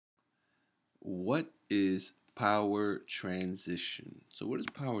What is power transition? So, what is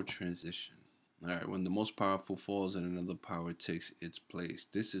power transition? All right, when the most powerful falls and another power takes its place.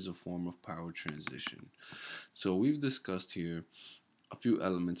 This is a form of power transition. So, we've discussed here a few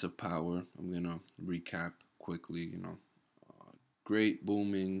elements of power. I'm going to recap quickly, great,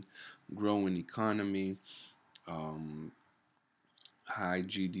 booming, growing economy, um, high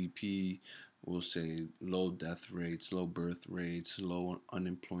GDP, we'll say low death rates, low birth rates, low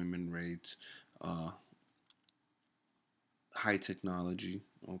unemployment rates, uh, high technology,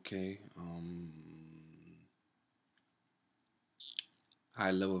 okay,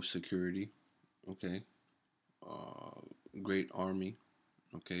 high level of security, okay, uh, great army,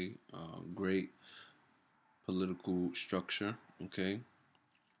 okay, great political structure, okay.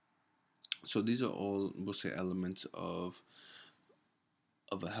 So these are all, we'll say, elements of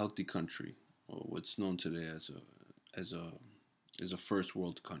a healthy country, or what's known today as a as a first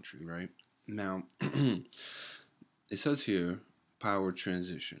world country, right? Now, it says here power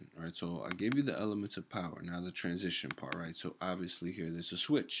transition, right? So I gave you the elements of power. Now the transition part, right? So obviously here there's a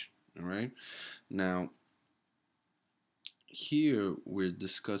switch, all right? Now here we're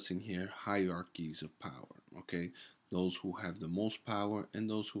discussing here hierarchies of power, okay? Those who have the most power and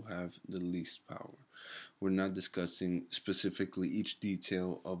those who have the least power. We're not discussing specifically each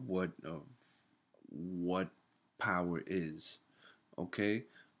detail of what power is, okay?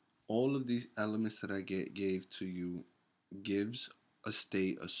 All of these elements that I gave to you gives a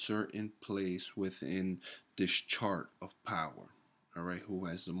state a certain place within this chart of power. All right, who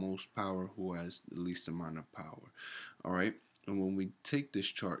has the most power, who has the least amount of power. All right, and when we take this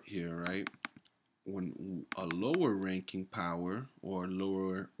chart here, right, when a lower ranking power or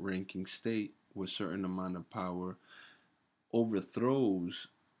lower ranking state with certain amount of power overthrows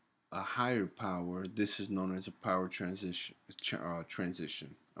a higher power, this is known as a power transition.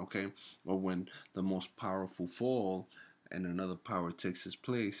 Okay, or when the most powerful fall and another power takes its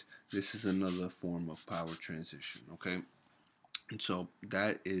place, this is another form of power transition. Okay, and so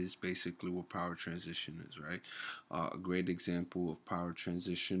that is basically what power transition is, right? A great example of power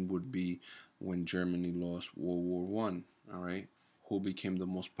transition would be when Germany lost World War One. All right, who became the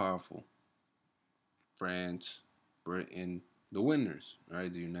most powerful? France, Britain, the winners,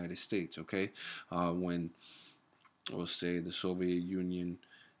 right? The United States. Okay, when we'll say the Soviet Union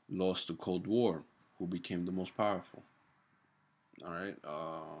lost the Cold War, who became the most powerful? All right,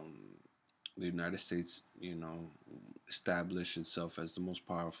 the United States, established itself as the most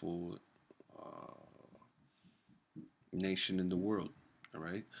powerful uh, nation in the world. All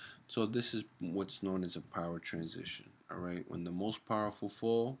right, so this is what's known as a power transition. All right, when the most powerful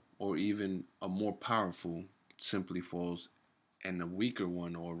fall, or even a more powerful simply falls, and a weaker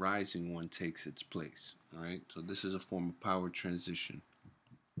one or a rising one takes its place. All right, so this is a form of power transition.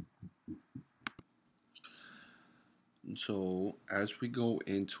 So as we go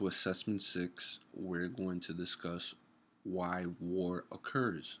into assessment 6, we're going to discuss why war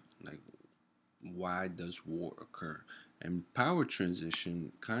occurs. Like, why does war occur? And power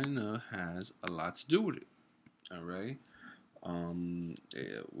transition kind of has a lot to do with it. All right.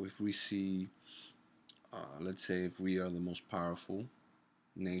 If we see, let's say, if we are the most powerful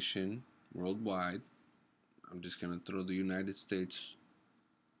nation worldwide, I'm just gonna throw the United States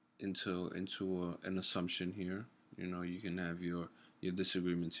an assumption here. You can have your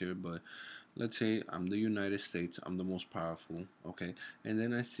disagreements here, but let's say I'm the United States. I'm the most powerful. Okay, and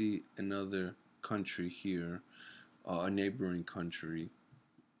then I see another country here, a neighboring country,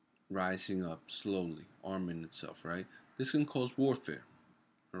 rising up slowly, arming itself. Right. This can cause warfare.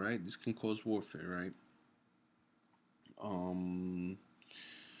 All right. This can cause warfare. Right. Um.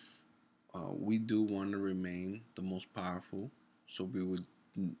 We do want to remain the most powerful, so we would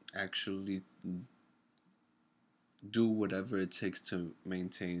actually do whatever it takes to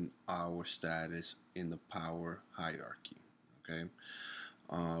maintain our status in the power hierarchy. Okay,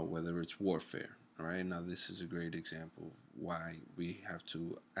 whether it's warfare. All right, now this is a great example of why we have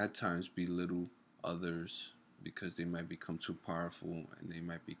to at times belittle others because they might become too powerful and they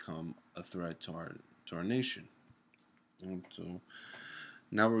might become a threat to our nation. And so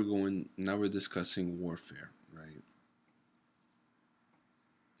now we're discussing warfare, right?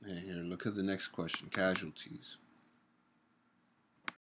 And here, look at the next question: casualties.